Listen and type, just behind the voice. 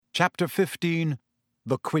Chapter 15,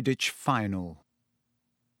 The Quidditch Final.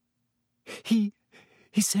 He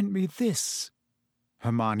sent me this,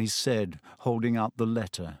 Hermione said, holding out the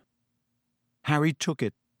letter. Harry took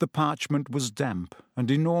it. The parchment was damp,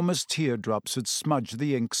 and enormous teardrops had smudged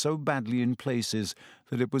the ink so badly in places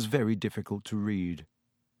that it was very difficult to read.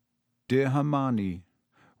 Dear Hermione,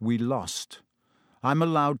 we lost. I'm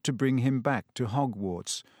allowed to bring him back to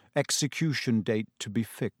Hogwarts. Execution date to be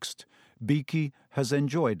fixed. Beaky has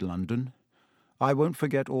enjoyed London. I won't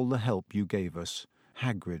forget all the help you gave us.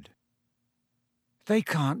 Hagrid. They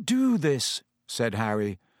can't do this, said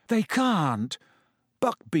Harry. They can't.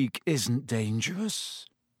 Buckbeak isn't dangerous.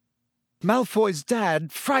 Malfoy's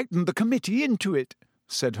dad frightened the committee into it,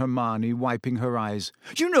 said Hermione, wiping her eyes.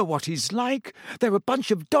 You know what he's like. They're a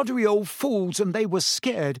bunch of doddery old fools, and they were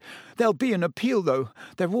scared. There'll be an appeal, though.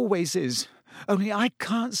 There always is. Only I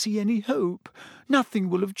can't see any hope. Nothing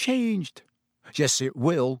will have changed. Yes, it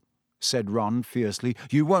will, said Ron fiercely.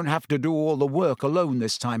 You won't have to do all the work alone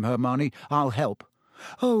this time, Hermione. I'll help.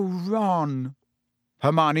 Oh, Ron!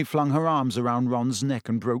 Hermione flung her arms around Ron's neck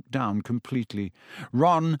and broke down completely.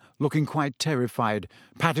 Ron, looking quite terrified,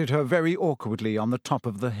 patted her very awkwardly on the top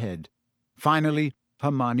of the head. Finally,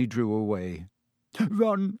 Hermione drew away.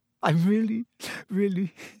 Ron, I'm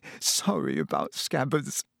really sorry about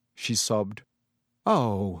Scabbers, she sobbed.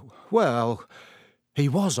 Oh, well, he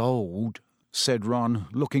was old, said Ron,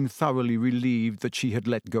 looking thoroughly relieved that she had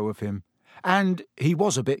let go of him. And he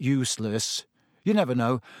was a bit useless. You never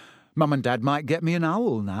know. Mum and Dad might get me an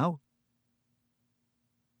owl now.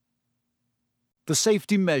 The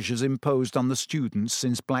safety measures imposed on the students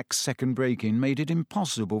since Black's second break-in made it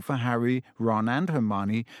impossible for Harry, Ron and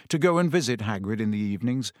Hermione to go and visit Hagrid in the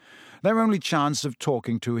evenings. Their only chance of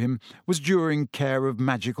talking to him was during Care of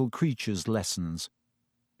Magical Creatures lessons.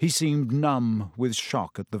 He seemed numb with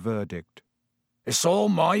shock at the verdict. It's all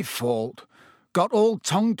my fault. Got all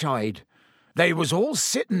tongue-tied. They was all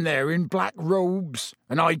sitting there in black robes,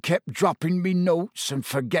 and I kept dropping me notes and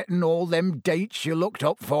forgetting all them dates you looked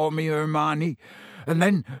up for me, Hermione. And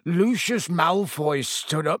then Lucius Malfoy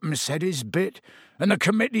stood up and said his bit, and the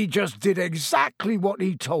committee just did exactly what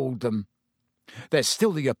he told them. There's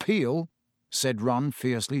still the appeal, said Ron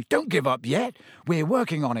fiercely. Don't give up yet. We're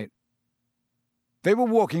working on it. They were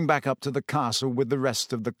walking back up to the castle with the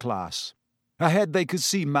rest of the class. Ahead they could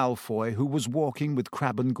see Malfoy, who was walking with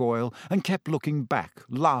Crabbe and Goyle, and kept looking back,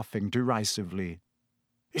 laughing derisively.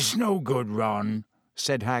 It's no good, Ron,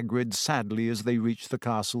 said Hagrid sadly as they reached the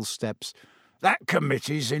castle steps. That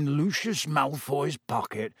committee's in Lucius Malfoy's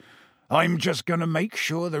pocket. I'm just going to make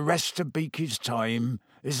sure the rest of Beaky's time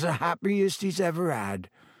is the happiest he's ever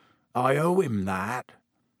had. I owe him that.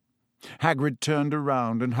 Hagrid turned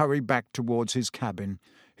around and hurried back towards his cabin,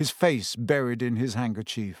 his face buried in his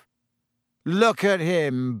handkerchief. Look at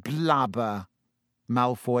him, blubber!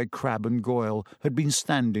 Malfoy, Crabbe and Goyle had been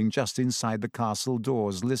standing just inside the castle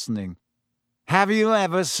doors, listening. Have you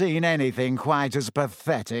ever seen anything quite as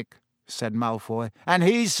pathetic? Said Malfoy. And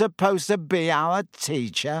he's supposed to be our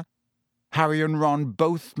teacher? Harry and Ron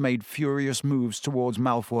both made furious moves towards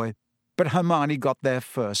Malfoy, but Hermione got there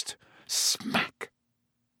first. Smack!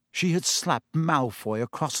 She had slapped Malfoy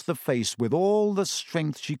across the face with all the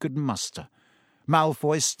strength she could muster.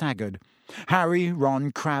 Malfoy staggered. Harry,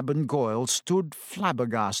 Ron, Crabbe and Goyle stood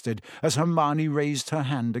flabbergasted as Hermione raised her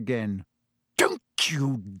hand again. Don't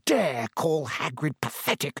you dare call Hagrid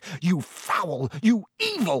pathetic, you foul, you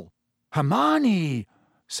evil! Hermione,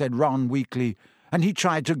 said Ron weakly, and he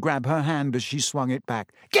tried to grab her hand as she swung it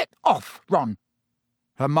back. Get off, Ron!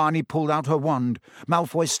 Hermione pulled out her wand.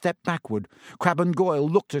 Malfoy stepped backward. Crabbe and Goyle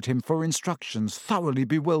looked at him for instructions, thoroughly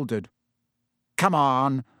bewildered. Come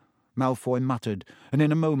on, Malfoy muttered, and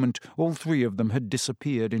in a moment all three of them had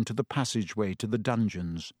disappeared into the passageway to the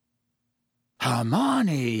dungeons.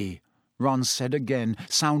 Hermione, Ron said again,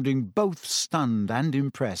 sounding both stunned and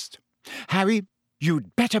impressed. Harry,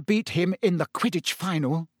 you'd better beat him in the Quidditch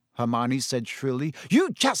final, Hermione said shrilly.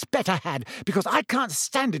 You just better had, because I can't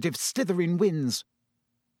stand it if Slytherin wins.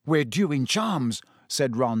 We're due in charms,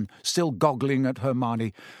 said Ron, still goggling at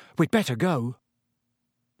Hermione. We'd better go.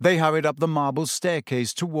 They hurried up the marble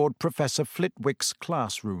staircase toward Professor Flitwick's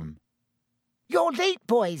classroom. You're late,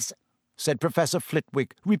 boys, said Professor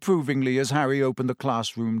Flitwick reprovingly as Harry opened the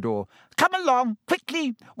classroom door. Come along,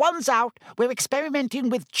 quickly. One's out. We're experimenting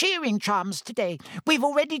with cheering charms today. We've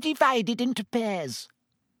already divided into pairs.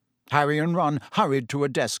 Harry and Ron hurried to a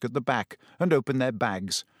desk at the back and opened their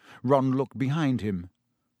bags. Ron looked behind him.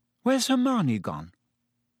 Where's Hermione gone?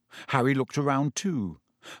 Harry looked around too.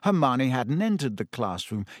 Hermione hadn't entered the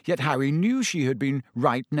classroom, yet Harry knew she had been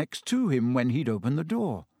right next to him when he'd opened the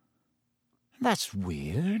door. "That's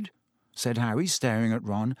weird," said Harry, staring at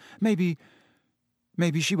Ron. Maybe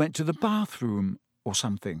she went to the bathroom or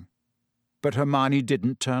something." But Hermione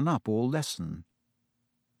didn't turn up all lesson.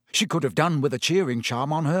 "She could have done with a cheering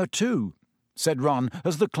charm on her too," said Ron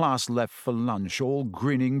as the class left for lunch, all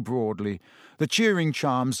grinning broadly. The cheering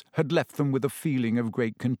charms had left them with a feeling of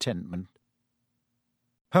great contentment.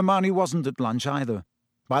 Hermione wasn't at lunch either.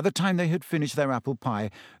 By the time they had finished their apple pie,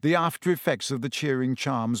 the after-effects of the cheering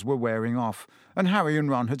charms were wearing off, and Harry and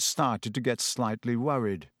Ron had started to get slightly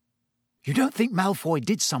worried. "You don't think Malfoy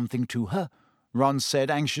did something to her?" Ron said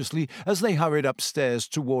anxiously as they hurried upstairs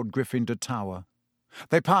toward Gryffindor Tower.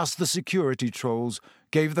 They passed the security trolls,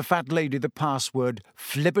 gave the fat lady the password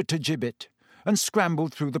 "Flibbertigibbet," and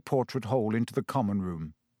scrambled through the portrait hole into the common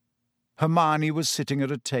room. Hermione was sitting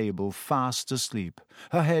at a table, fast asleep,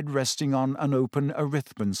 her head resting on an open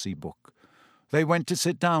arithmancy book. They went to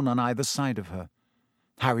sit down on either side of her.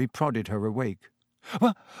 Harry prodded her awake.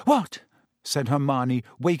 "What?" said Hermione,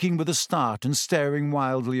 waking with a start and staring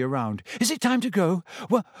wildly around. "Is it time to go?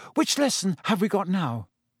 Which lesson have we got now?"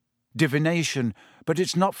 "Divination, but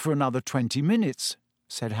it's not for another 20 minutes,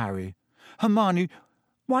 said Harry. "Hermione,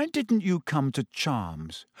 why didn't you come to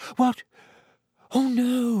Charms?" "What? Oh,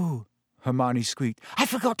 no," Hermione squeaked. "I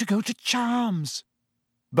forgot to go to Charms."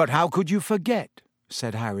 "But how could you forget?"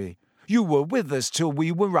 said Harry. "You were with us till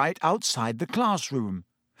we were right outside the classroom."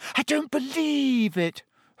 "I don't believe it,"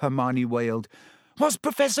 Hermione wailed. "Was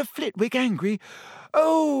Professor Flitwick angry?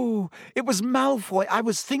 Oh, it was Malfoy. I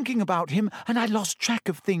was thinking about him, and I lost track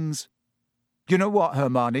of things." "You know what,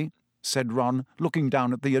 Hermione?" said Ron, looking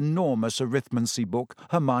down at the enormous arithmancy book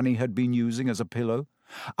Hermione had been using as a pillow.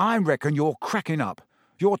 "I reckon you're cracking up.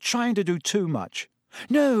 You're trying to do too much."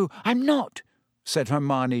 "No, I'm not," said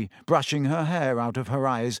Hermione, brushing her hair out of her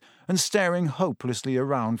eyes and staring hopelessly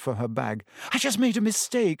around for her bag. "I just made a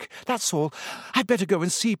mistake, that's all. I'd better go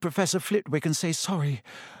and see Professor Flitwick and say sorry.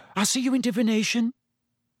 I'll see you in divination."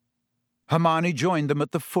 Hermione joined them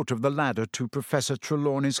at the foot of the ladder to Professor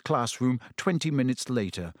Trelawney's classroom 20 minutes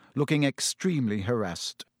later, looking extremely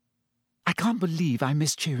harassed. "I can't believe I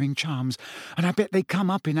missed cheering charms, and I bet they come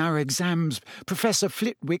up in our exams. Professor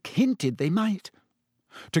Flitwick hinted they might."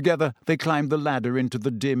 Together they climbed the ladder into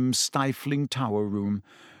the dim, stifling tower room.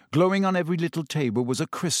 Glowing on every little table was a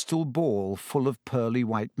crystal ball full of pearly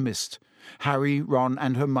white mist. Harry, Ron,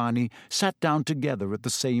 and Hermione sat down together at the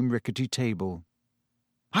same rickety table.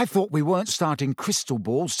 "I thought we weren't starting crystal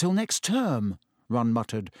balls till next term," Ron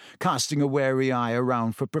muttered, casting a wary eye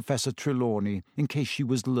around for Professor Trelawney in case she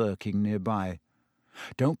was lurking nearby.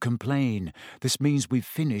 "Don't complain. This means we've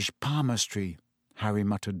finished palmistry," Harry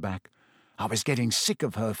muttered back. "I was getting sick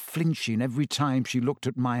of her flinching every time she looked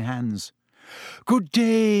at my hands." "Good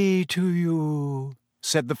day to you,"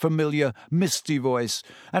 said the familiar, misty voice,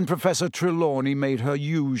 and Professor Trelawney made her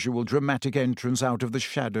usual dramatic entrance out of the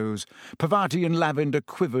shadows. Parvati and Lavender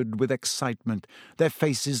quivered with excitement, their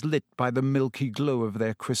faces lit by the milky glow of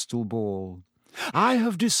their crystal ball. "I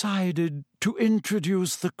have decided to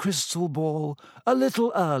introduce the crystal ball a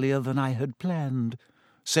little earlier than I had planned,"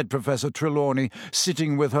 said Professor Trelawney,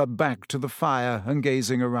 sitting with her back to the fire and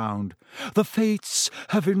gazing around. "The fates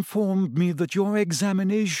have informed me that your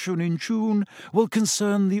examination in June will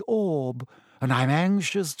concern the orb, and I'm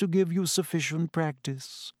anxious to give you sufficient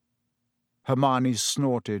practice." Hermione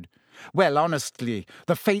snorted. "Well, honestly,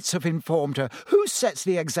 the fates have informed her. Who sets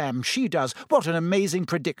the exam? She does. What an amazing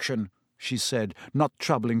prediction," she said, not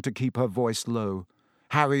troubling to keep her voice low.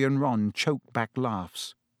 Harry and Ron choked back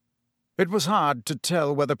laughs. It was hard to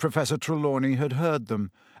tell whether Professor Trelawney had heard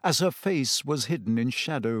them, as her face was hidden in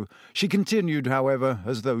shadow. She continued, however,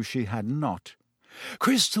 as though she had not.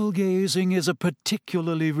 "Crystal gazing is a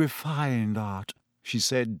particularly refined art," she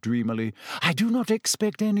said dreamily. "I do not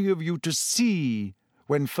expect any of you to see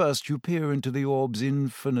when first you peer into the orb's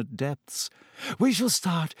infinite depths. We shall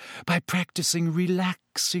start by practicing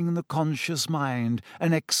relaxing the conscious mind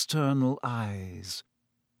and external eyes."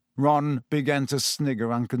 Ron began to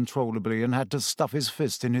snigger uncontrollably and had to stuff his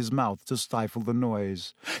fist in his mouth to stifle the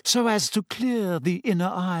noise. "So as to clear the inner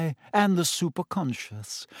eye and the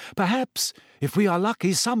superconscious. Perhaps, if we are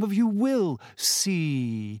lucky, some of you will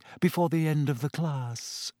see before the end of the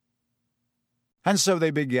class." And so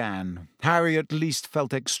they began. Harry at least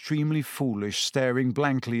felt extremely foolish, staring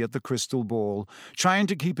blankly at the crystal ball, trying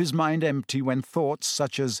to keep his mind empty when thoughts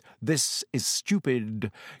such as "this is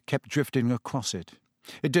stupid" kept drifting across it.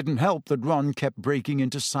 It didn't help that Ron kept breaking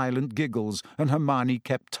into silent giggles and Hermione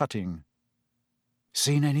kept tutting.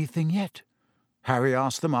 "Seen anything yet?" Harry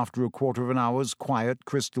asked them after a quarter of an hour's quiet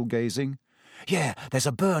crystal gazing. "Yeah, there's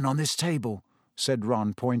a burn on this table," said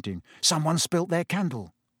Ron, pointing. "Someone spilt their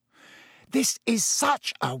candle." This is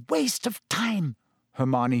such a waste of time,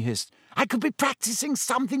 Hermione hissed. I could be practicing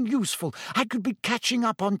something useful. I could be catching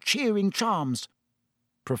up on cheering charms.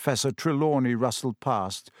 Professor Trelawney rustled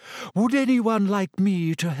past. Would anyone like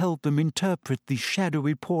me to help them interpret the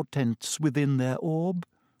shadowy portents within their orb?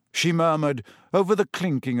 She murmured over the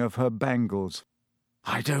clinking of her bangles.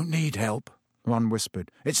 I don't need help, Ron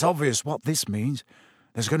whispered. It's obvious what this means.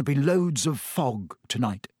 There's going to be loads of fog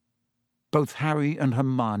tonight. Both Harry and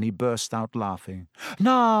Hermione burst out laughing.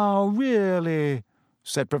 Now, really,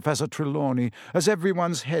 said Professor Trelawney, as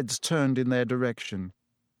everyone's heads turned in their direction.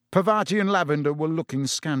 Parvati and Lavender were looking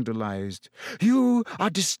scandalized. You are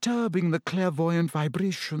disturbing the clairvoyant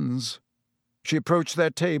vibrations. She approached their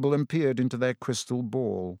table and peered into their crystal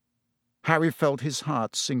ball. Harry felt his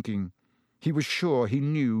heart sinking. He was sure he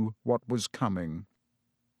knew what was coming.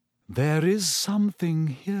 There is something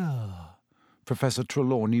here, Professor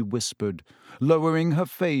Trelawney whispered, lowering her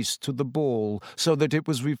face to the ball so that it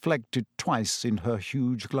was reflected twice in her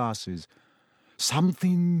huge glasses.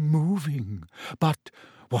 Something moving, but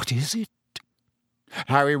what is it?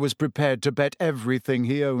 Harry was prepared to bet everything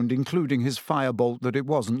he owned, including his firebolt, that it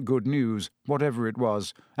wasn't good news, whatever it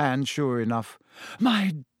was, and sure enough,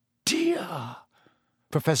 "My dear,"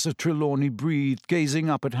 Professor Trelawney breathed, gazing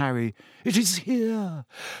up at Harry. "It is here,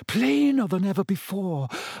 plainer than ever before.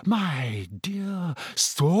 My dear,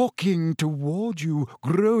 stalking toward you,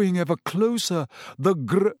 growing ever closer.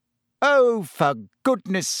 Oh, for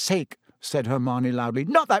goodness sake," said Hermione loudly.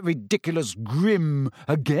 "Not that ridiculous grim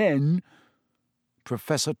again."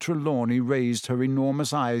 Professor Trelawney raised her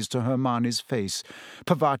enormous eyes to Hermione's face.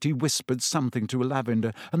 Parvati whispered something to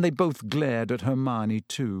Lavender, and they both glared at Hermione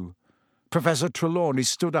too. Professor Trelawney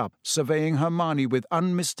stood up, surveying Hermione with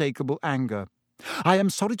unmistakable anger. "I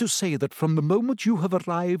am sorry to say that from the moment you have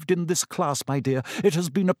arrived in this class, my dear, it has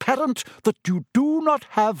been apparent that you do not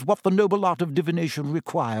have what the noble art of divination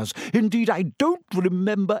requires. Indeed, I don't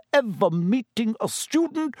remember ever meeting a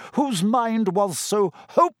student whose mind was so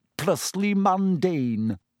hopelessly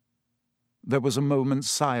mundane." There was a moment's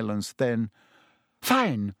silence, then,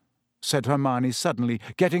 "Fine," said Hermione suddenly,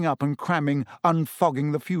 getting up and cramming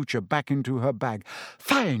Unfogging the Future back into her bag.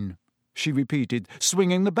 "Fine," she repeated,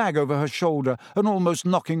 swinging the bag over her shoulder and almost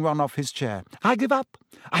knocking Ron off his chair. "I give up.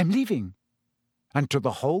 I'm leaving." And to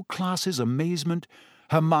the whole class's amazement,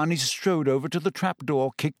 Hermione strode over to the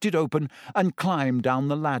trapdoor, kicked it open, and climbed down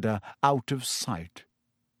the ladder out of sight.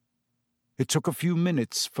 It took a few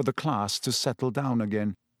minutes for the class to settle down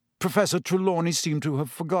again. Professor Trelawney seemed to have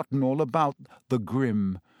forgotten all about the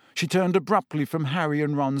grim. She turned abruptly from Harry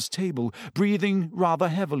and Ron's table, breathing rather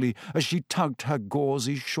heavily as she tugged her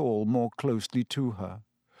gauzy shawl more closely to her.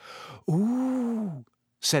 "Ooh,"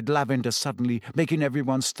 said Lavender suddenly, making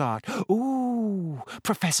everyone start. "Ooh,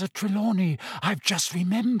 Professor Trelawney, I've just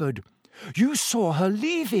remembered. You saw her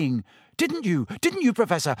leaving. Didn't you,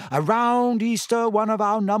 Professor? Around Easter, one of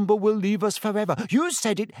our number will leave us forever. You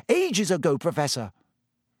said it ages ago, Professor."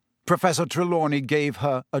 Professor Trelawney gave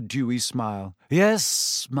her a dewy smile.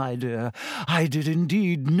 "Yes, my dear, I did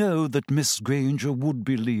indeed know that Miss Granger would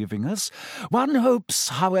be leaving us. One hopes,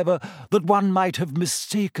 however, that one might have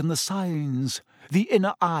mistaken the signs. The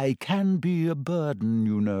inner eye can be a burden,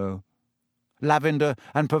 you know." Lavender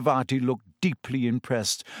and Parvati looked deeply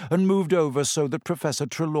impressed and moved over so that Professor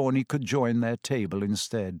Trelawney could join their table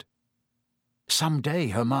instead. "Some day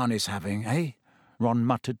Hermione's having, eh?" Ron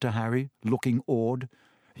muttered to Harry, looking awed.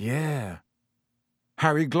 "Yeah."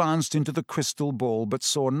 Harry glanced into the crystal ball but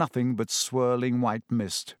saw nothing but swirling white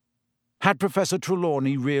mist. Had Professor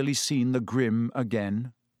Trelawney really seen the grim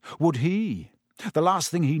again? Would he? The last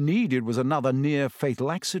thing he needed was another near-fatal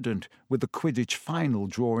accident, with the Quidditch final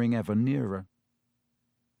drawing ever nearer.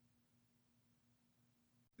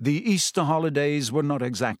 The Easter holidays were not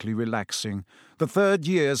exactly relaxing. The third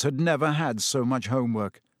years had never had so much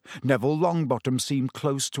homework. Neville Longbottom seemed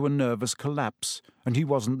close to a nervous collapse, and he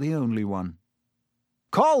wasn't the only one.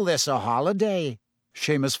 "Call this a holiday?"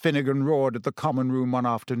 Seamus Finnegan roared at the common room one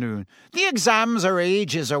afternoon. "The exams are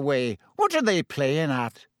ages away. What are they playing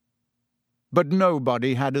at?" But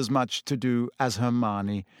nobody had as much to do as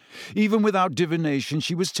Hermione. Even without divination,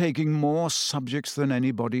 she was taking more subjects than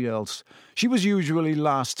anybody else. She was usually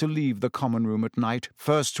last to leave the common room at night,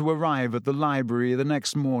 first to arrive at the library the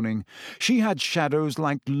next morning. She had shadows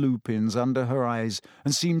like lupins under her eyes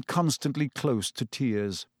and seemed constantly close to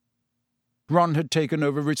tears. Ron had taken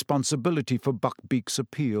over responsibility for Buckbeak's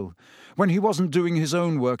appeal. When he wasn't doing his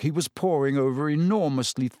own work, he was poring over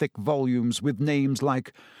enormously thick volumes with names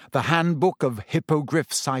like The Handbook of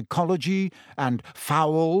Hippogriff Psychology and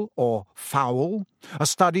Foul or Foul, a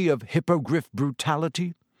study of hippogriff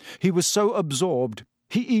brutality. He was so absorbed,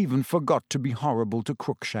 He even forgot to be horrible to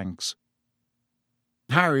Crookshanks.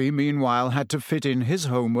 Harry, meanwhile, had to fit in his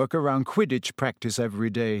homework around Quidditch practice every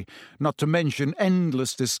day, not to mention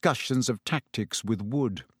endless discussions of tactics with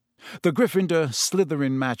Wood. The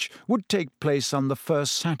Gryffindor-Slytherin match would take place on the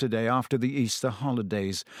first Saturday after the Easter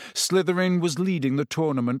holidays. Slytherin was leading the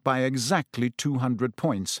tournament by exactly 200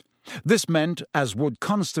 points. This meant, as Wood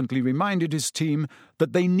constantly reminded his team,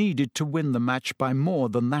 that they needed to win the match by more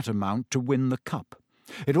than that amount to win the cup.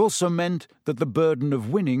 It also meant that the burden of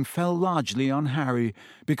winning fell largely on Harry,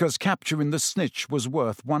 because capturing the snitch was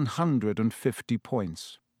worth 150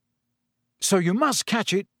 points. "So you must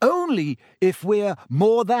catch it only if we're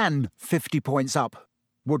more than 50 points up,"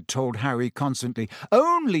 Wood told Harry constantly.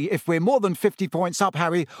 "Only if we're more than 50 points up,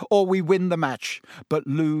 Harry, or we win the match, but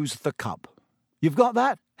lose the cup. You've got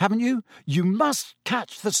that, haven't you? You must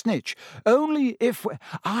catch the snitch. Only if we—"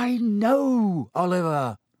 "I know,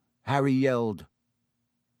 Oliver," Harry yelled.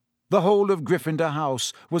 The whole of Gryffindor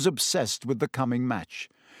House was obsessed with the coming match.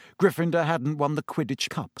 Gryffindor hadn't won the Quidditch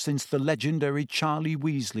Cup since the legendary Charlie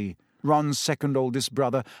Weasley. Ron's second oldest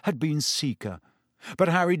brother had been Seeker. But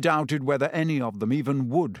Harry doubted whether any of them, even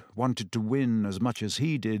Wood, wanted to win as much as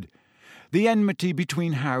he did. The enmity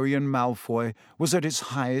between Harry and Malfoy was at its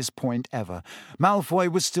highest point ever. Malfoy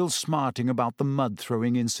was still smarting about the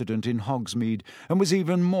mud-throwing incident in Hogsmeade, and was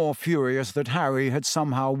even more furious that Harry had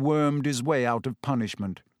somehow wormed his way out of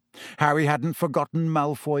punishment. Harry hadn't forgotten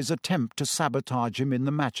Malfoy's attempt to sabotage him in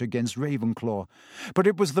the match against Ravenclaw, but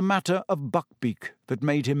it was the matter of Buckbeak that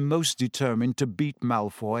made him most determined to beat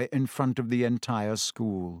Malfoy in front of the entire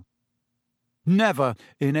school. Never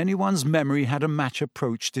in anyone's memory had a match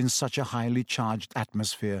approached in such a highly charged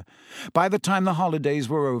atmosphere. By the time the holidays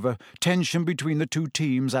were over, tension between the two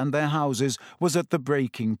teams and their houses was at the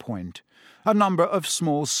breaking point. A number of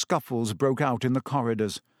small scuffles broke out in the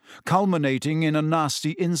corridors, culminating in a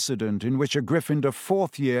nasty incident in which a Gryffindor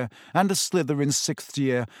 4th year and a Slytherin 6th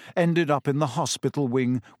year ended up in the hospital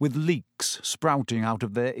wing with leaks sprouting out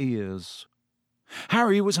of their ears.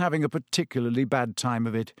 Harry was having a particularly bad time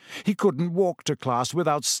of it. He couldn't walk to class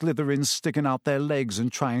without Slytherins sticking out their legs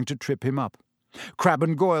and trying to trip him up. Crabbe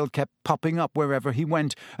and Goyle kept popping up wherever he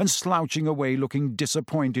went and slouching away looking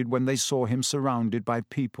disappointed when they saw him surrounded by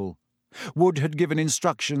people. Wood had given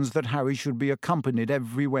instructions that Harry should be accompanied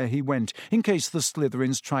everywhere he went, in case the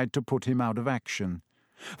Slytherins tried to put him out of action.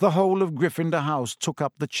 The whole of Gryffindor House took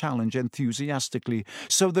up the challenge enthusiastically,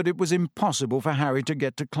 so that it was impossible for Harry to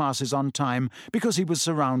get to classes on time because he was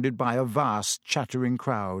surrounded by a vast, chattering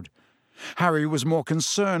crowd. Harry was more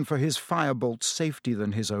concerned for his firebolt's safety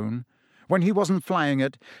than his own. When he wasn't flying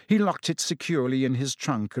it, he locked it securely in his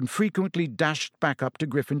trunk and frequently dashed back up to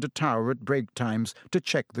Gryffindor Tower at break times to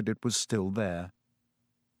check that it was still there.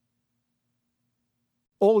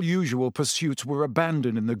 All usual pursuits were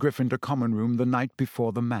abandoned in the Gryffindor common room the night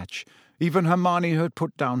before the match. Even Hermione had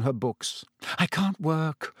put down her books. "I can't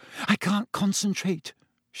work. I can't concentrate,"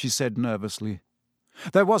 she said nervously.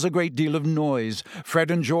 There was a great deal of noise. Fred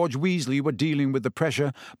and George Weasley were dealing with the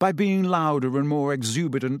pressure by being louder and more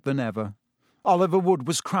exuberant than ever. Oliver Wood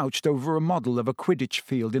was crouched over a model of a Quidditch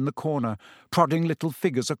field in the corner, prodding little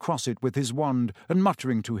figures across it with his wand and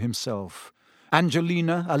muttering to himself.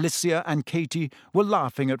 Angelina, Alicia, and Katie were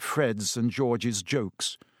laughing at Fred's and George's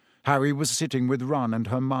jokes. Harry was sitting with Ron and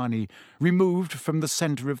Hermione, removed from the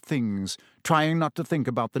centre of things, trying not to think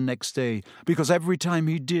about the next day, because every time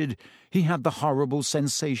he did, he had the horrible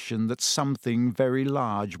sensation that something very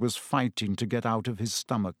large was fighting to get out of his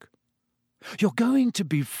stomach. "You're going to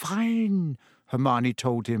be fine," Hermione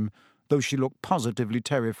told him, though she looked positively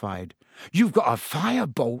terrified. "You've got a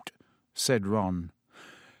firebolt," said Ron.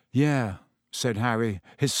 "Yeah," said Harry,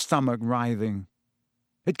 his stomach writhing.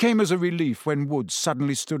 It came as a relief when Wood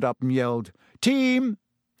suddenly stood up and yelled, "Team!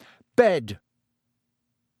 Bed!"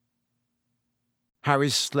 Harry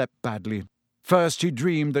slept badly. First he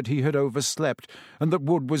dreamed that he had overslept, and that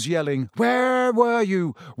Wood was yelling, "Where were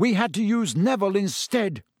you? We had to use Neville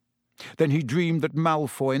instead." Then he dreamed that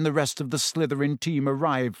Malfoy and the rest of the Slytherin team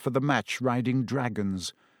arrived for the match riding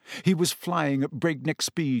dragons. He was flying at breakneck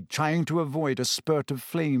speed, trying to avoid a spurt of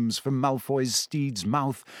flames from Malfoy's steed's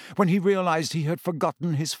mouth, when he realized he had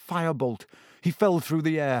forgotten his firebolt. He fell through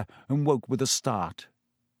the air and woke with a start.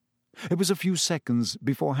 It was a few seconds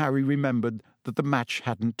before Harry remembered that the match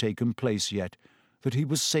hadn't taken place yet, that he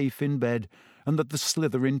was safe in bed, and that the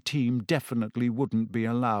Slytherin team definitely wouldn't be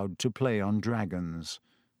allowed to play on dragons.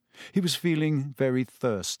 He was feeling very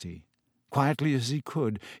thirsty. Quietly as he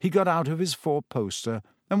could, he got out of his four-poster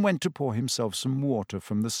and went to pour himself some water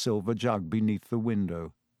from the silver jug beneath the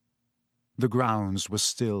window. The grounds were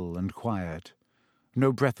still and quiet.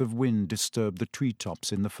 No breath of wind disturbed the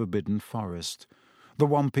treetops in the forbidden forest. The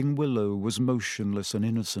whomping willow was motionless and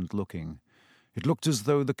innocent-looking. It looked as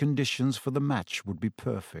though the conditions for the match would be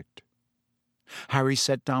perfect. Harry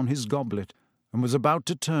set down his goblet and was about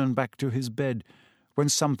to turn back to his bed when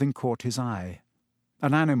something caught his eye.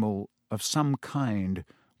 An animal of some kind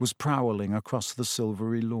was prowling across the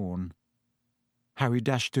silvery lawn. Harry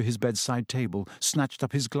dashed to his bedside table, snatched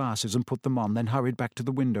up his glasses and put them on, then hurried back to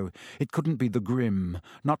the window. It couldn't be the Grim.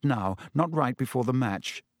 Not now, not right before the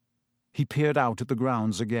match. He peered out at the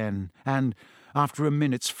grounds again, and, after a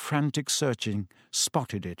minute's frantic searching,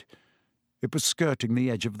 spotted it. It was skirting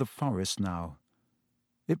the edge of the forest now.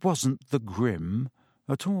 It wasn't the Grim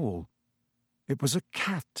at all. It was a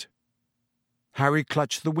cat. Harry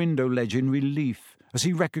clutched the window ledge in relief as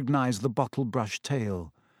he recognized the bottle-brush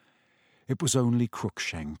tail. It was only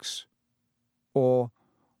Crookshanks. Or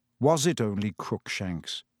was it only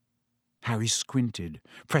Crookshanks? Harry squinted,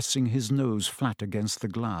 pressing his nose flat against the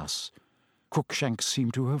glass. Crookshanks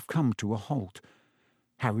seemed to have come to a halt.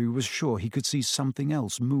 Harry was sure he could see something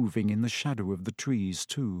else moving in the shadow of the trees,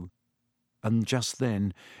 too. And just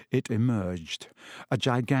then it emerged, a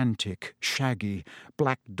gigantic, shaggy,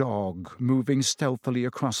 black dog moving stealthily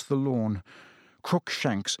across the lawn,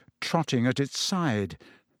 Crookshanks trotting at its side.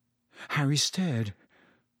 Harry stared.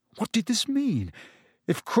 What did this mean?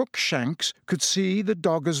 If Crookshanks could see the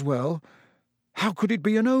dog as well, how could it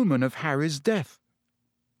be an omen of Harry's death?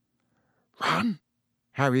 "Ron,"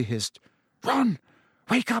 Harry hissed. "Ron,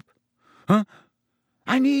 wake up!" "Huh?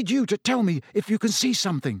 I need you to tell me if you can see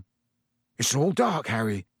something." "It's all dark,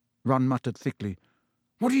 Harry," Ron muttered thickly.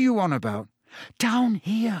 "What are you on about?" "Down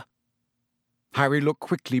here." Harry looked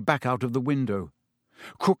quickly back out of the window.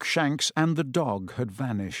 Crookshanks and the dog had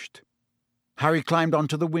vanished. Harry climbed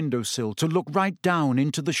onto the windowsill to look right down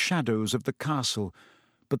into the shadows of the castle,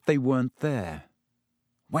 but they weren't there.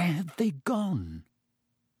 Where had they gone?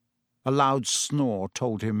 A loud snore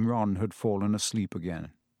told him Ron had fallen asleep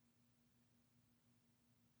again.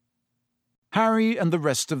 Harry and the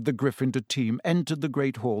rest of the Gryffindor team entered the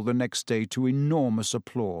Great Hall the next day to enormous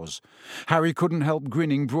applause. Harry couldn't help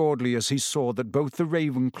grinning broadly as he saw that both the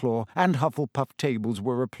Ravenclaw and Hufflepuff tables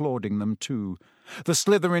were applauding them too. The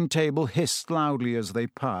Slytherin table hissed loudly as they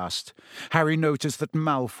passed. Harry noticed that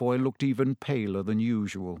Malfoy looked even paler than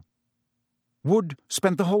usual. Wood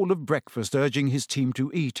spent the whole of breakfast urging his team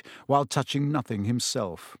to eat, while touching nothing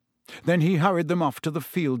himself. Then he hurried them off to the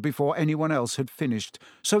field before anyone else had finished,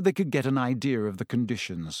 so they could get an idea of the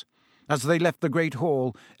conditions. As they left the Great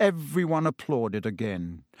Hall, everyone applauded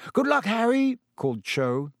again. "Good luck, Harry," called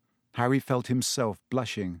Cho. Harry felt himself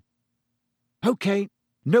blushing. "Okay,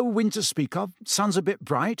 no wind to speak of. Sun's a bit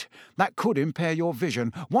bright. That could impair your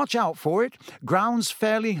vision. Watch out for it. Ground's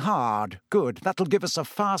fairly hard. Good, that'll give us a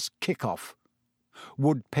fast kick-off."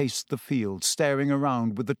 Wood paced the field, staring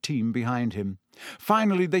around with the team behind him.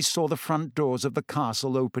 Finally they saw the front doors of the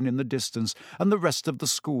castle open in the distance and the rest of the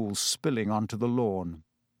school spilling onto the lawn.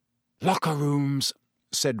 "Locker rooms,"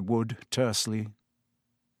 said Wood tersely.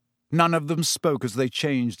 None of them spoke as they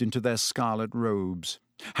changed into their scarlet robes.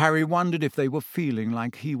 Harry wondered if they were feeling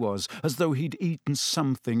like he was, as though he'd eaten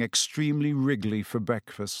something extremely wriggly for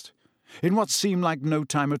breakfast. In what seemed like no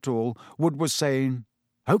time at all, Wood was saying,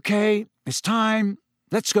 "Okay, it's time.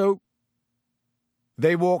 Let's go."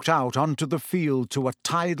 They walked out onto the field to a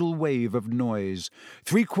tidal wave of noise.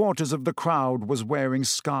 3/4 of the crowd was wearing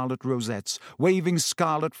scarlet rosettes, waving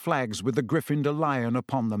scarlet flags with the Gryffindor lion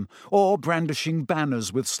upon them, or brandishing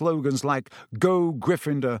banners with slogans like "Go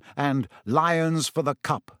Gryffindor" and "Lions for the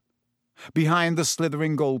Cup." Behind the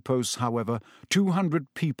slithering goalposts, however,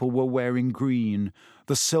 200 people were wearing green.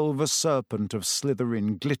 The silver serpent of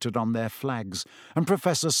Slytherin glittered on their flags, and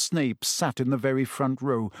Professor Snape sat in the very front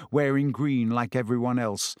row, wearing green like everyone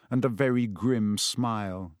else, and a very grim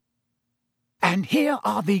smile. "And here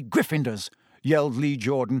are the Gryffindors," yelled Lee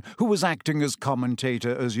Jordan, who was acting as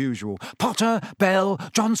commentator as usual. "Potter, Bell,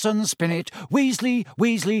 Johnson, Spinnet,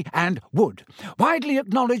 Weasley, and Wood. Widely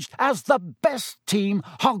acknowledged as the best team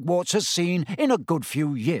Hogwarts has seen in a good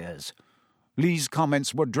few years." Lee's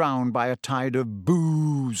comments were drowned by a tide of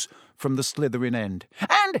boos from the Slytherin end.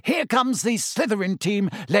 "And here comes the Slytherin team,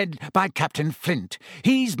 led by Captain Flint.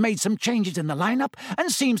 He's made some changes in the lineup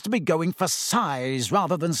and seems to be going for size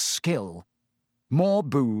rather than skill." More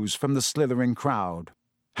boos from the Slytherin crowd.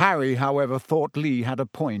 Harry, however, thought Lee had a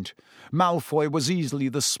point. Malfoy was easily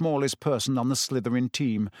the smallest person on the Slytherin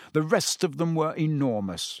team. The rest of them were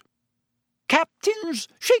enormous. "Captains,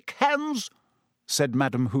 shake hands," said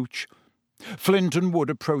Madame Hooch. Flint and Wood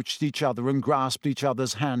approached each other and grasped each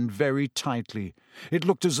other's hand very tightly. It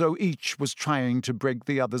looked as though each was trying to break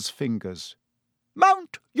the other's fingers.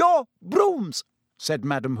 Mount your brooms, said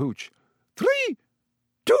Madam Hooch. 3,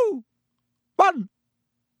 2, 1.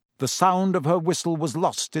 The sound of her whistle was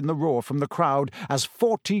lost in the roar from the crowd as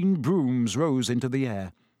 14 brooms rose into the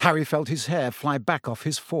air. Harry felt his hair fly back off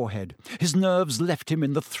his forehead. His nerves left him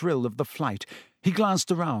in the thrill of the flight. He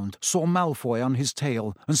glanced around, saw Malfoy on his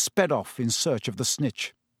tail, and sped off in search of the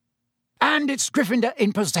snitch. And it's Gryffindor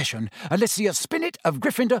in possession. Alicia Spinnet of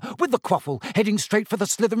Gryffindor with the quaffle, heading straight for the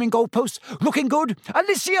Slytherin goalpost. Looking good.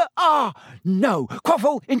 Alicia, no.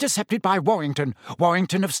 Quaffle intercepted by Warrington.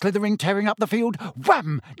 Warrington of Slytherin tearing up the field.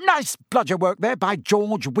 Wham! Nice bludger work there by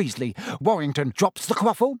George Weasley. Warrington drops the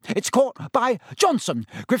quaffle. It's caught by Johnson.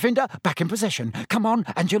 Gryffindor back in possession. Come on,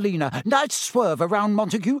 Angelina. Nice swerve around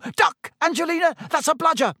Montague. Duck, Angelina. That's a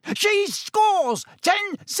bludger. She scores.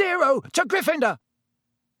 10-0 to Gryffindor.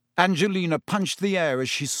 Angelina punched the air as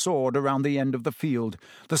she soared around the end of the field.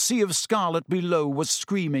 The sea of scarlet below was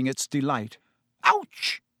screaming its delight.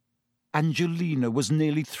 Ouch! Angelina was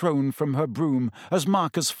nearly thrown from her broom as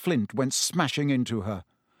Marcus Flint went smashing into her.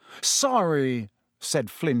 Sorry,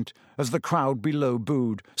 said Flint as the crowd below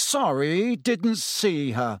booed. Sorry, didn't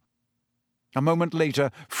see her. A moment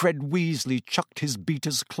later, Fred Weasley chucked his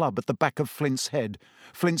beater's club at the back of Flint's head.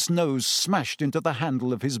 Flint's nose smashed into the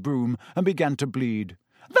handle of his broom and began to bleed.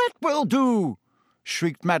 That will do,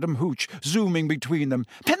 shrieked Madam Hooch, zooming between them.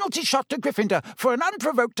 Penalty shot to Gryffindor for an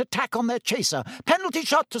unprovoked attack on their chaser. Penalty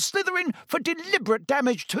shot to Slytherin for deliberate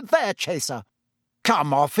damage to their chaser.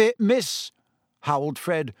 Come off it, miss, howled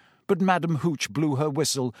Fred, but Madam Hooch blew her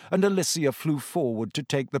whistle and Alicia flew forward to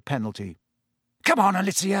take the penalty. Come on,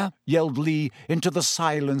 Alicia, yelled Lee into the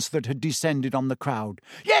silence that had descended on the crowd.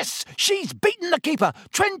 Yes, she's beaten the keeper.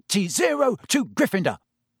 20-0 to Gryffindor.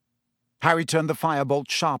 Harry turned the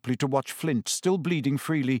firebolt sharply to watch Flint, still bleeding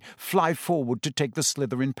freely, fly forward to take the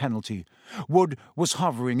Slytherin penalty. Wood was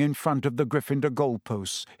hovering in front of the Gryffindor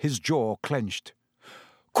goalposts, his jaw clenched.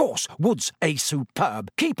 Course, Wood's a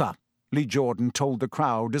superb keeper, Lee Jordan told the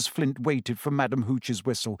crowd as Flint waited for Madam Hooch's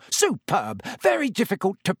whistle. Superb! Very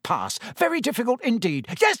difficult to pass. Very difficult indeed.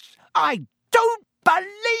 Yes, I don't believe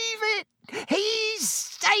it! He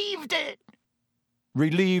saved it!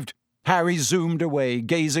 Relieved, Harry zoomed away,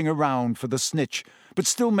 gazing around for the snitch, but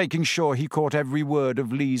still making sure he caught every word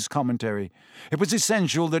of Lee's commentary. It was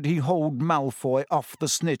essential that he hold Malfoy off the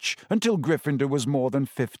snitch until Gryffindor was more than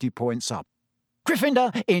 50 points up.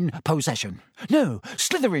 Gryffindor in possession. No.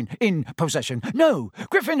 Slytherin in possession. No.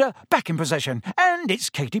 Gryffindor back in possession. And it's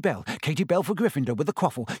Katie Bell. Katie Bell for Gryffindor with the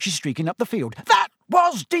quaffle. She's streaking up the field. That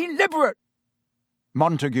was deliberate!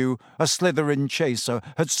 Montague, a Slytherin chaser,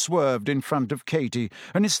 had swerved in front of Katie,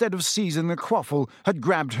 and instead of seizing the quaffle, had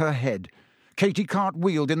grabbed her head. Katie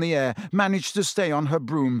cartwheeled in the air, managed to stay on her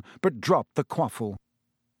broom, but dropped the quaffle.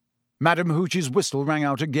 Madam Hooch's whistle rang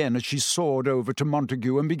out again as she soared over to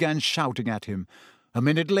Montague and began shouting at him. A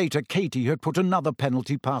minute later, Katie had put another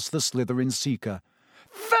penalty past the Slytherin seeker.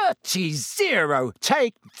 30-0!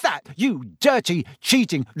 Take that, you dirty,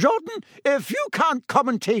 cheating Jordan! If you can't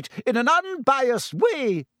commentate in an unbiased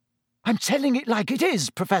way... I'm telling it like it is,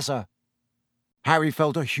 Professor. Harry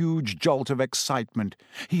felt a huge jolt of excitement.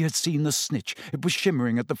 He had seen the snitch. It was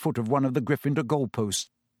shimmering at the foot of one of the Gryffindor goalposts.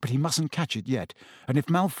 But he mustn't catch it yet, and if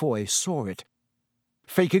Malfoy saw it...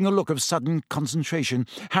 Faking a look of sudden concentration,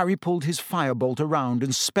 Harry pulled his firebolt around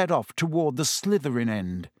and sped off toward the Slytherin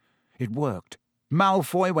end. It worked.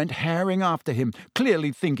 Malfoy went herring after him,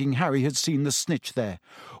 clearly thinking Harry had seen the snitch there.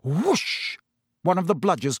 Whoosh! One of the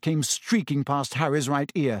bludgers came streaking past Harry's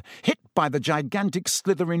right ear, hit by the gigantic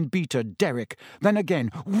Slytherin beater, Derek. Then again,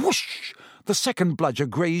 whoosh! The second bludger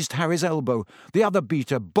grazed Harry's elbow. The other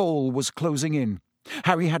beater, Bowl, was closing in.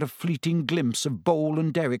 Harry had a fleeting glimpse of Bowl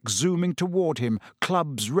and Derek zooming toward him,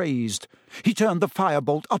 clubs raised. He turned the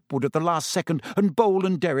firebolt upward at the last second, and Bowl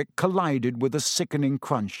and Derek collided with a sickening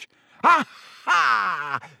crunch.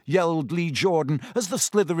 "Ha-ha!" yelled Lee Jordan as the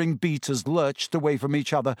Slytherin beaters lurched away from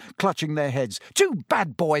each other, clutching their heads. "Too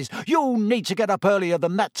bad, boys. You'll need to get up earlier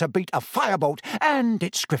than that to beat a firebolt." And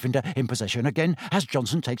it's Gryffindor in possession again as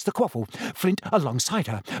Johnson takes the quaffle. Flint alongside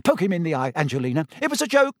her. "Poke him in the eye, Angelina. It was a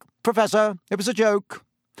joke, Professor. It was a joke."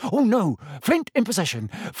 "Oh, no. Flint in possession.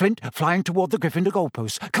 Flint flying toward the Gryffindor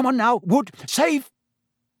goalpost. Come on now, Wood. Save!"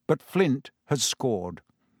 But Flint had scored.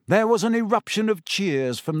 There was an eruption of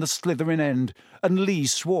cheers from the Slytherin end, and Lee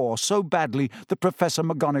swore so badly that Professor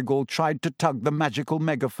McGonagall tried to tug the magical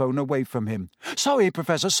megaphone away from him. "Sorry,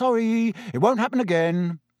 Professor, sorry. It won't happen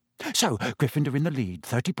again." So, Gryffindor in the lead,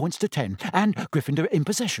 30 points to 10, and Gryffindor in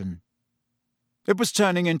possession. It was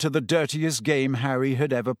turning into the dirtiest game Harry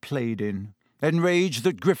had ever played in. Enraged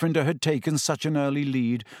that Gryffindor had taken such an early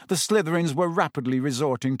lead, the Slytherins were rapidly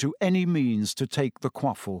resorting to any means to take the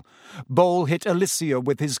quaffle. Bowl hit Alicia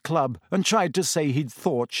with his club and tried to say he'd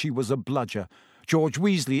thought she was a bludger. George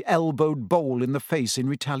Weasley elbowed Bowl in the face in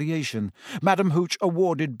retaliation. Madam Hooch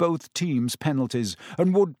awarded both teams penalties,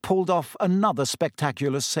 and Wood pulled off another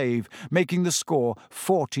spectacular save, making the score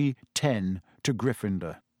 40-10 to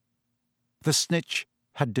Gryffindor. The snitch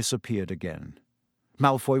had disappeared again.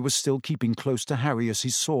 Malfoy was still keeping close to Harry as he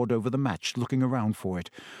soared over the match, looking around for it.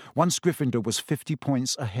 Once Gryffindor was 50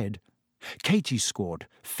 points ahead. Katie scored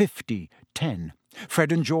 50-10.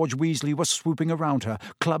 Fred and George Weasley were swooping around her,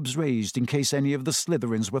 clubs raised in case any of the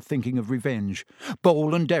Slytherins were thinking of revenge.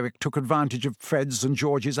 Bowl and Derek took advantage of Fred's and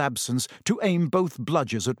George's absence to aim both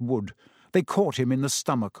bludgers at Wood. They caught him in the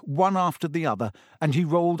stomach, one after the other, and he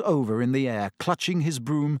rolled over in the air, clutching his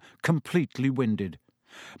broom, completely winded.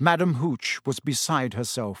 Madam Hooch was beside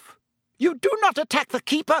herself. "You do not attack the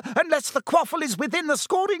keeper unless the quaffle is within the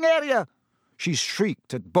scoring area!" She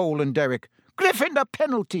shrieked at Bowl and Derek. "Gryffindor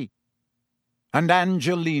penalty!" And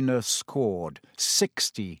Angelina scored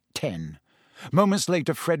 60-10. Moments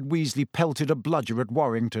later, Fred Weasley pelted a bludger at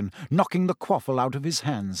Warrington, knocking the quaffle out of his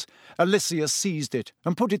hands. Alicia seized it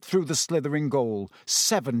and put it through the Slytherin goal,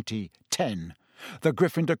 70-10. The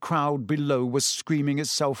Gryffindor crowd below was screaming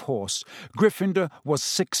itself hoarse. Gryffindor was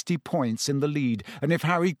 60 points in the lead, and if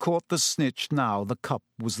Harry caught the snitch now, the cup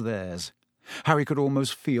was theirs. Harry could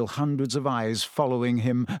almost feel hundreds of eyes following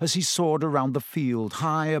him as he soared around the field,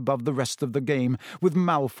 high above the rest of the game, with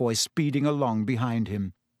Malfoy speeding along behind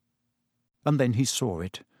him. And then he saw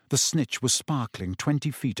it. The snitch was sparkling 20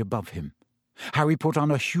 feet above him. Harry put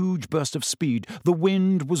on a huge burst of speed. The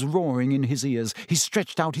wind was roaring in his ears. He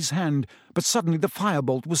stretched out his hand, but suddenly the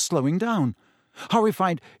firebolt was slowing down.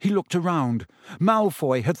 Horrified, he looked around.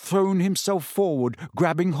 Malfoy had thrown himself forward,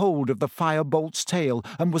 grabbing hold of the firebolt's tail,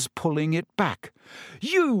 and was pulling it back.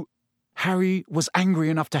 "You—" Harry was angry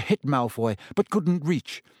enough to hit Malfoy, but couldn't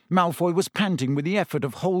reach. Malfoy was panting with the effort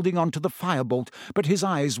of holding on to the firebolt, but his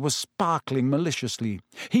eyes were sparkling maliciously.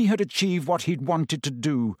 He had achieved what he'd wanted to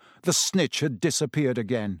do. The snitch had disappeared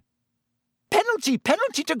again. "Penalty!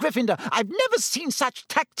 Penalty to Gryffindor! I've never seen such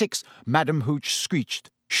tactics!" Madam Hooch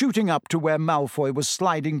screeched, shooting up to where Malfoy was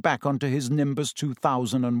sliding back onto his Nimbus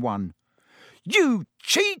 2001. "You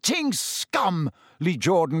cheating scum!" Lee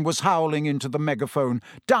Jordan was howling into the megaphone,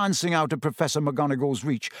 dancing out of Professor McGonagall's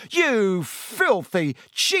reach. "You filthy,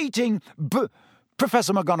 cheating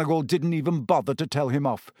Professor McGonagall didn't even bother to tell him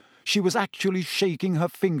off. She was actually shaking her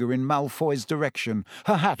finger in Malfoy's direction.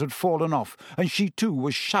 Her hat had fallen off, and she too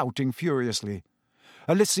was shouting furiously.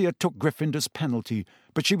 Alicia took Gryffindor's penalty,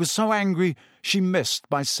 but she was so angry she missed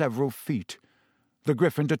by several feet. The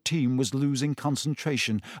Gryffindor team was losing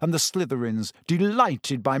concentration, and the Slytherins,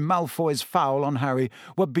 delighted by Malfoy's foul on Harry,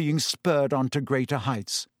 were being spurred on to greater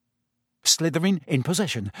heights. "Slytherin in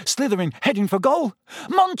possession. Slytherin heading for goal.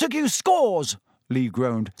 Montague scores!" Lee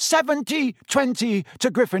groaned. 70-20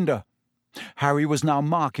 to Gryffindor. Harry was now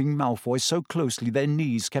marking Malfoy so closely their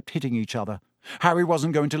knees kept hitting each other. Harry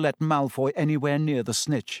wasn't going to let Malfoy anywhere near the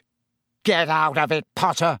snitch. "Get out of it,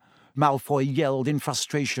 Potter!" Malfoy yelled in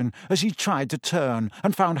frustration as he tried to turn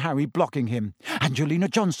and found Harry blocking him. "Angelina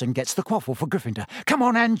Johnson gets the quaffle for Gryffindor. Come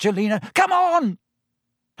on, Angelina, come on!"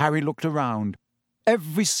 Harry looked around.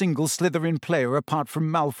 Every single Slytherin player apart from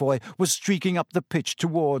Malfoy was streaking up the pitch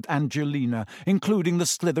toward Angelina, including the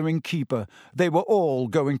Slytherin keeper. They were all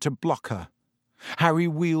going to block her. Harry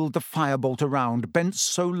wheeled the firebolt around, bent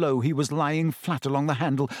so low he was lying flat along the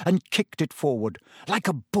handle, and kicked it forward. Like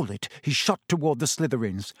a bullet, he shot toward the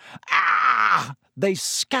Slytherins. Ah! They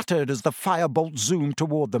scattered as the firebolt zoomed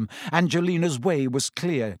toward them. Angelina's way was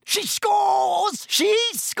clear. She scores! She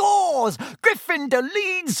scores! Gryffindor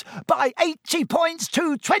leads by 80 points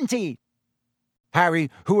to 20. Harry,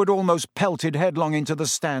 who had almost pelted headlong into the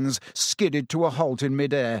stands, skidded to a halt in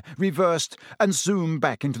midair, reversed, and zoomed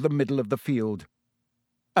back into the middle of the field.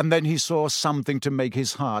 And then he saw something to make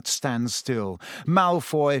his heart stand still.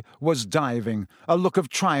 Malfoy was diving, a look of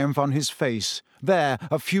triumph on his face. There,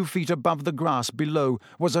 a few feet above the grass below,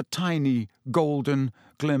 was a tiny golden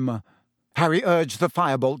glimmer. Harry urged the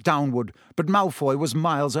firebolt downward, but Malfoy was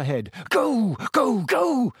miles ahead. "Go! Go!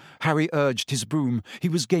 Go!" Harry urged his broom. He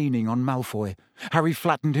was gaining on Malfoy. Harry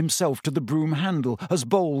flattened himself to the broom handle as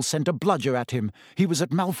Bowl sent a bludger at him. He was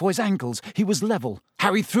at Malfoy's ankles. He was level.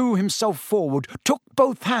 Harry threw himself forward, took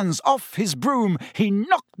both hands off his broom. He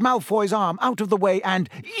knocked Malfoy's arm out of the way and,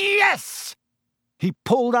 yes! He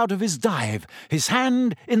pulled out of his dive, his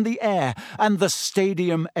hand in the air, and the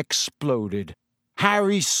stadium exploded.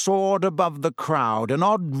 Harry soared above the crowd, an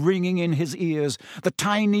odd ringing in his ears. The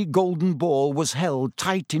tiny golden ball was held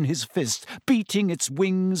tight in his fist, beating its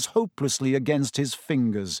wings hopelessly against his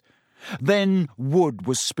fingers. Then Wood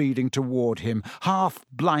was speeding toward him, half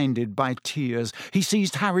blinded by tears. He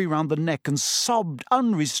seized Harry round the neck and sobbed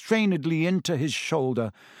unrestrainedly into his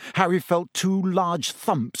shoulder. Harry felt two large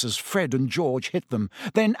thumps as Fred and George hit them.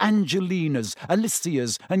 Then Angelina's,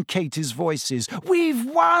 Alicia's and Katie's voices. "We've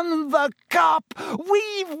won the cup!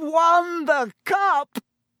 We've won the cup!"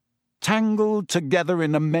 Tangled together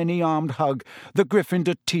in a many-armed hug, the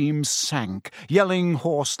Gryffindor team sank, yelling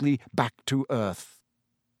hoarsely back to earth.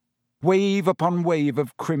 Wave upon wave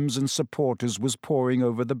of crimson supporters was pouring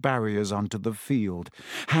over the barriers onto the field.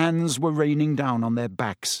 Hands were raining down on their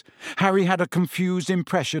backs. Harry had a confused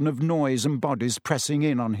impression of noise and bodies pressing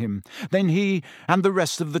in on him. Then he and the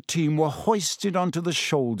rest of the team were hoisted onto the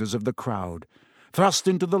shoulders of the crowd. Thrust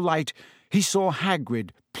into the light, he saw Hagrid,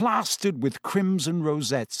 plastered with crimson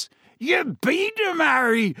rosettes. "You beat 'em,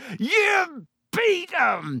 Harry! You beat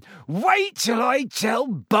 'em! Wait till I tell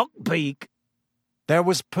Buckbeak!" There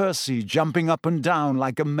was Percy jumping up and down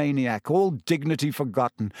like a maniac, all dignity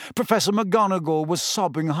forgotten. Professor McGonagall was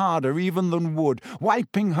sobbing harder even than Wood,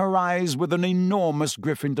 wiping her eyes with an enormous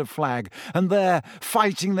Gryffindor flag. And there,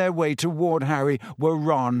 fighting their way toward Harry, were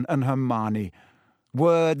Ron and Hermione.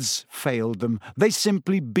 Words failed them. They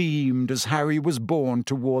simply beamed as Harry was borne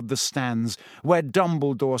toward the stands, where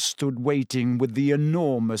Dumbledore stood waiting with the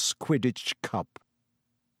enormous Quidditch cup.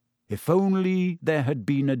 If only there had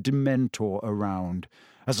been a Dementor around.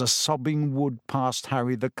 As a sobbing Wood passed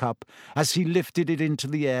Harry the cup, as he lifted it into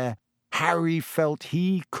the air, Harry felt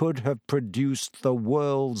he could have produced the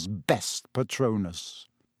world's best Patronus.